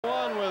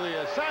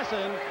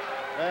Assassin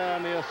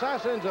and the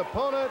Assassin's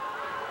opponent,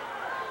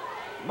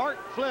 Mark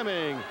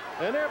Fleming.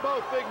 And they're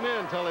both big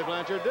men, Tully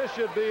Blanchard. This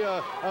should be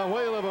a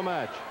whale of a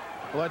match.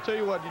 Well, I tell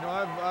you what, you know,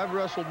 I've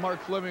wrestled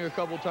Mark Fleming a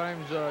couple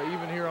times,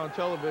 even here on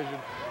television,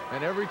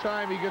 and every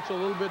time he gets a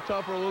little bit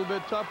tougher,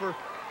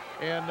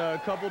 and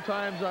a couple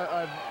times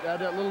I've had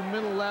that little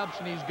mental lapse,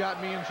 and he's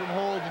got me in some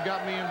holds and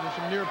got me into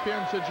some near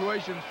pin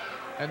situations,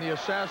 and the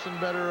Assassin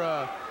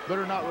better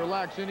not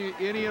relax any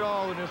at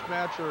all in this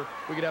match, or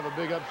we could have a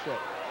big upset.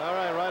 All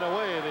right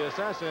away, the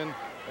Assassin,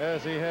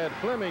 as he had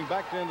Fleming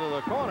backed into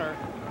the corner,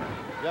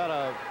 got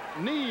a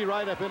knee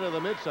right up into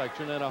the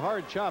midsection and a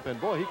hard chop, and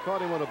boy, he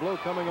caught him with a blow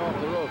coming off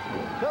the ropes.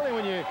 Tell you,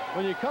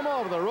 when you come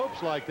off the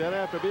ropes like that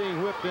after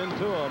being whipped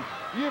into them,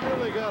 you've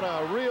really got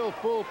a real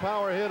full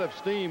power hit of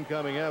steam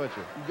coming, haven't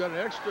you? You've got an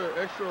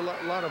extra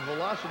lot of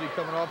velocity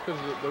coming off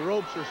because the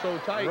ropes are so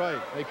tight. Right.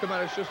 They come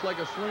out, it's just like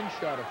a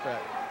slingshot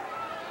effect.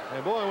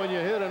 And boy, when you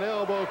hit an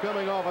elbow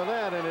coming off of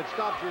that and it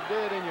stops you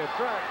dead in your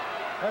track,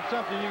 that's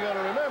something you got to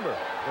remember.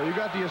 Well, you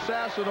got the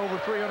Assassin over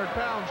 300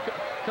 pounds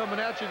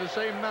coming at you the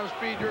same amount of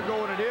speed you're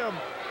going at him,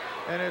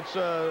 and it's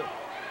the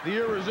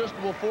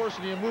irresistible force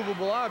of the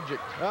immovable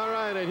object. All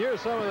right, and here's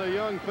some of the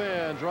young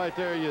fans right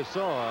there. You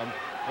saw them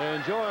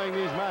enjoying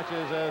these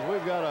matches as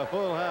we've got a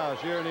full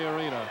house here in the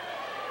arena.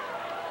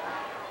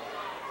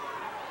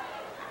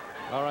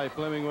 All right,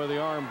 Fleming with the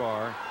arm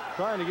bar,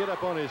 trying to get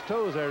up on his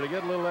toes there to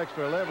get a little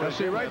extra leverage. Now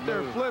see right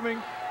there,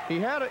 Fleming, he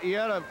had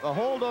a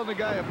hold on the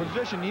guy, a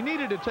position. He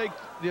needed to take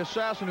the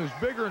Assassin, who's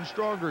bigger and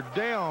stronger,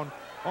 down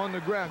on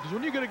the ground, because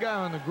when you get a guy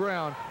on the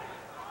ground,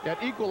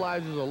 that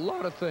equalizes a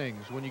lot of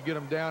things when you get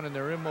them down and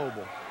they're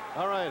immobile.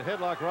 All right,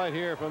 headlock right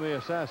here from the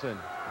Assassin.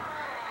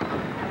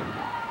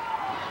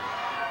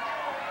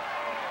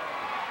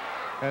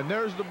 And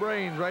there's the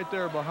brains right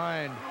there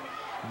behind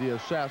the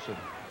Assassin.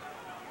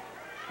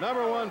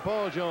 Number one,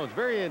 Paul Jones,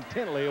 very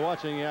intently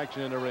watching the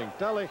action in the ring.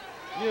 Tully,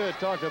 you had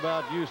talked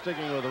about you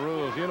sticking with the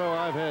rules. You know,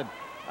 I've had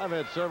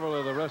several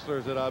of the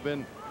wrestlers that I've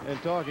been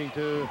talking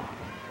to.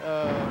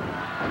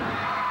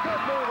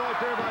 Good move right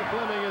there by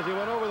Fleming as he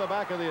went over the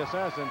back of the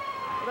Assassin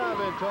that I've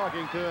been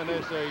talking to, and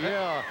they say,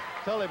 yeah,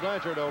 Tully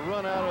Blanchard will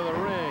run out of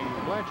the ring.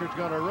 Blanchard's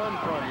going to run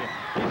from you.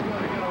 He's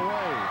going to get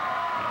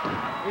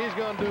away. He's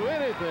going to do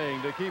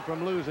anything to keep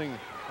from losing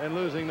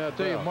that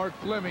Tell you, belt. Mark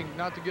Fleming,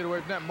 not to get away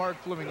from that, Mark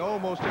Fleming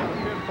almost had a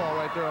pinfall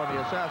right there on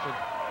the Assassin.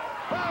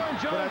 But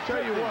I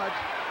tell you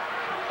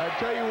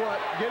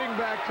what, getting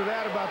back to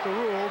that about the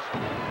rules,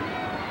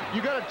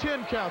 you got a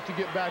 10 count to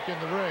get back in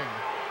the ring,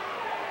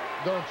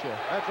 don't you?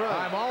 That's right.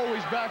 I'm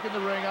always back in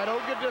the ring. I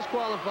don't get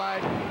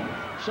disqualified.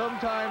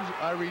 Sometimes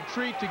I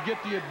retreat to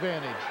get the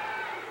advantage.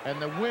 And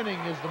the winning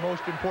is the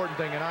most important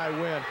thing, and I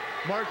win.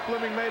 Mark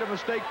Fleming made a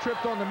mistake,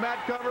 tripped on the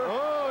mat cover.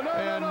 Oh,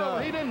 no,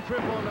 he didn't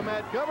trip on the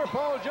mat cover.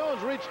 Paul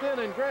Jones reached in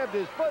and grabbed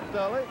his foot,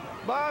 Tully.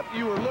 Bob,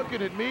 you were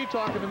looking at me,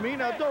 talking to me.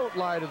 Now, don't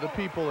lie to the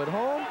people at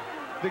home.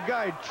 The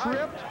guy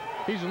tripped.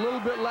 He's a little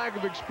bit lack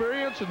of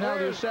experience, and now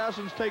the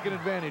Assassin's taking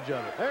advantage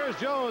of it. There's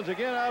Jones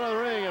again out of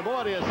the ring, and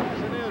boy, the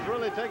Assassin is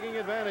really taking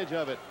advantage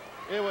of it.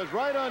 It was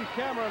right on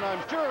camera, and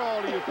I'm sure all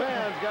of you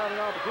fans got an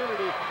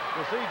opportunity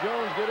to see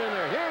Jones get in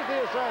there. Here's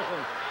the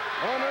Assassin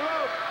on the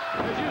rope.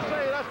 As you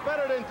say, that's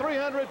better than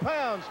 300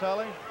 pounds,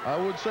 Tully. I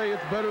would say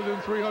it's better than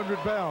 300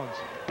 pounds.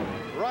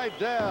 Right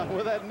down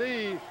with that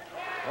knee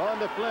on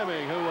to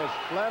Fleming, who was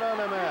flat on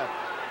the mat.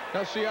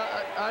 Now, see,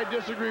 I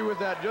disagree with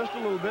that just a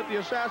little bit. The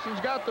Assassin's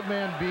got the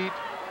man beat.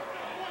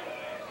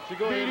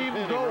 Beat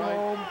him, go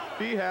home,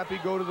 be happy,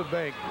 go to the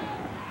bank.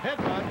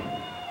 Headbutt.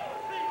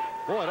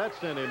 Boy, that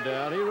sent him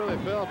down. He really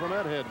fell from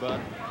that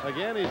headbutt.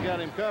 Again, he's got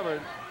him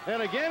covered.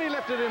 And again, he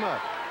lifted him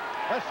up.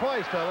 That's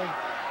twice, Tully.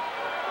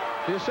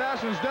 The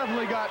Assassin's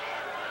definitely got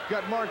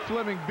Mark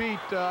Fleming beat.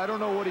 I don't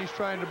know what he's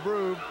trying to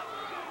prove.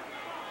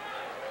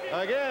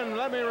 Again,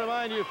 let me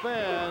remind you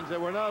fans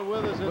that we're not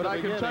with us in the beginning. But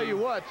I can tell you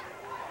what,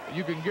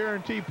 you can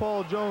guarantee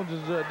Paul Jones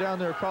is down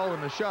there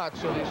calling the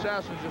shots, so the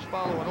Assassin's just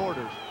following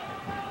orders.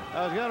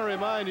 I was going to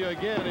remind you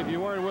again, if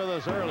you weren't with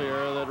us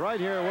earlier, that right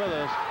here with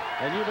us,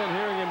 and you've been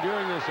hearing him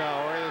during this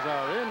hour, is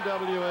our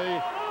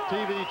NWA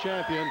TV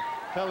champion,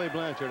 Tully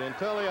Blanchard. And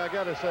Tully, I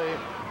got to say,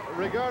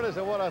 regardless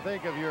of what I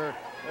think of your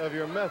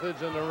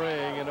methods in the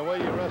ring and the way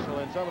you wrestle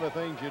and some of the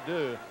things you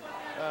do,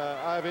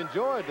 I've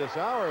enjoyed this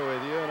hour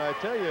with you, and I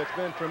tell you, it's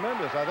been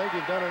tremendous. I think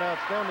you've done an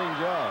outstanding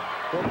job.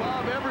 Well,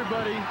 Bob,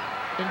 everybody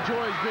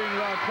enjoys being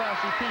around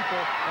classy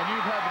people, and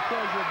you've had the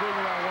pleasure of being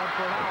around one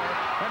for an hour.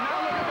 And now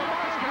look at the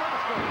Moscow.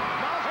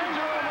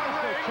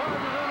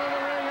 Charges into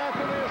the ring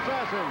after the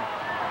Assassin.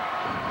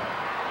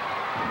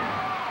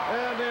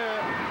 And the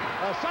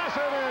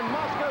Assassin and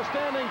Moscow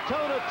standing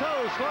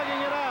toe-to-toe,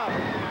 slugging it out.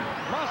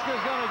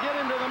 Moscow's going to get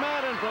into the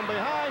mat, and from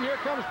behind, here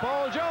comes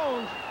Paul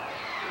Jones.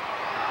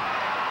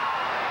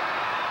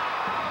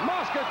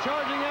 Moscow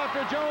charging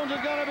after Jones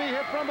is going to be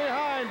hit from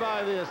behind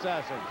by the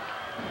Assassin.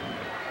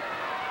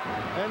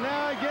 And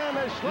now again,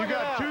 they slug it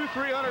out. You got two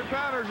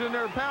 300-pounders in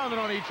there pounding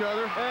on each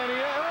other. And he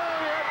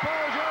had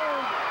Paul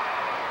Jones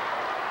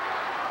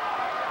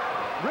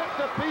ripped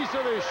a piece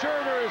of his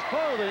shirt or his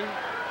clothing.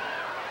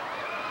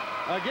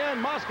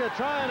 Again, Mosca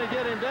trying to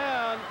get him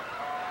down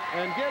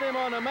and get him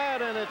on the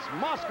mat, and it's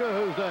Mosca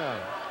who's down.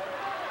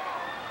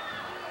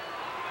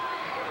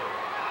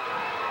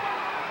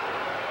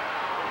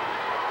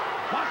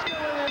 Mosca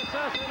with the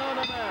assassin on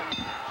the mat.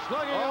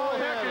 Slugging away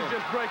Heck at is him.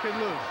 just breaking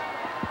loose.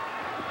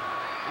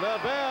 The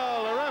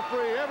bell, the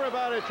referee,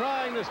 everybody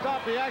trying to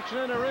stop the action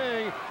in the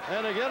ring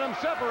and to get them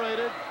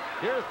separated.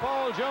 Here's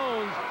Paul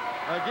Jones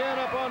again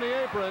up on the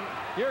apron.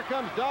 Here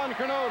comes Don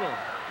Canoodle.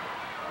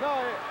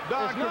 No,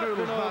 Don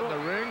Canoodle's not in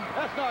the ring.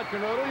 That's not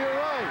Canoodle, you're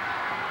right.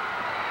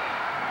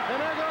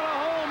 And they're going to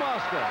hold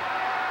Mosca.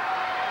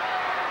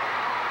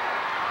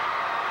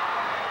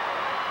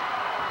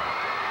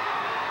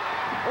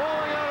 Oh,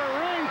 we got a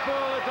ring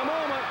full at the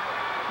moment.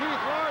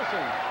 Keith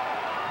Larson.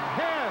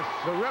 Yes.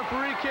 The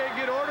referee can't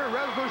get order.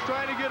 Wrestler's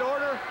trying to get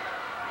order.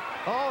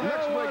 All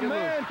heck's No one breaking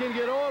man loose. can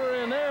get order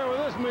in there with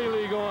this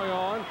melee going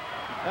on.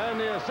 And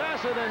the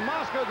assassin and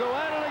Mosca go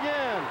at it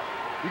again.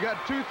 You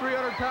got two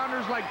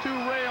 300-pounders like two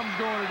rams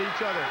going at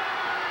each other.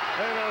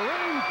 And a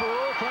ring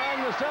full trying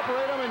to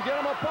separate them and get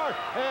them apart.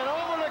 And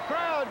over the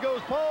crowd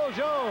goes Paul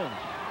Jones.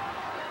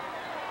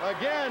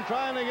 Again,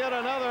 trying to get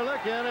another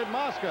lick in at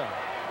Mosca.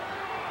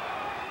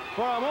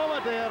 For a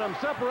moment, they had them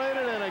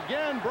separated, and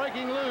again,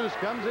 breaking loose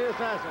comes the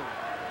assassin.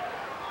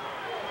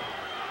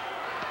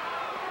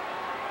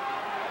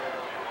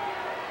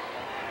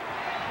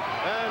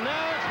 And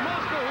now it's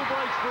Mosca who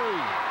breaks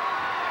free.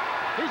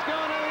 He's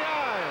going to the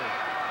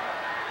eye.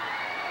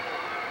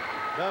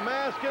 The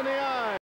mask in the eye.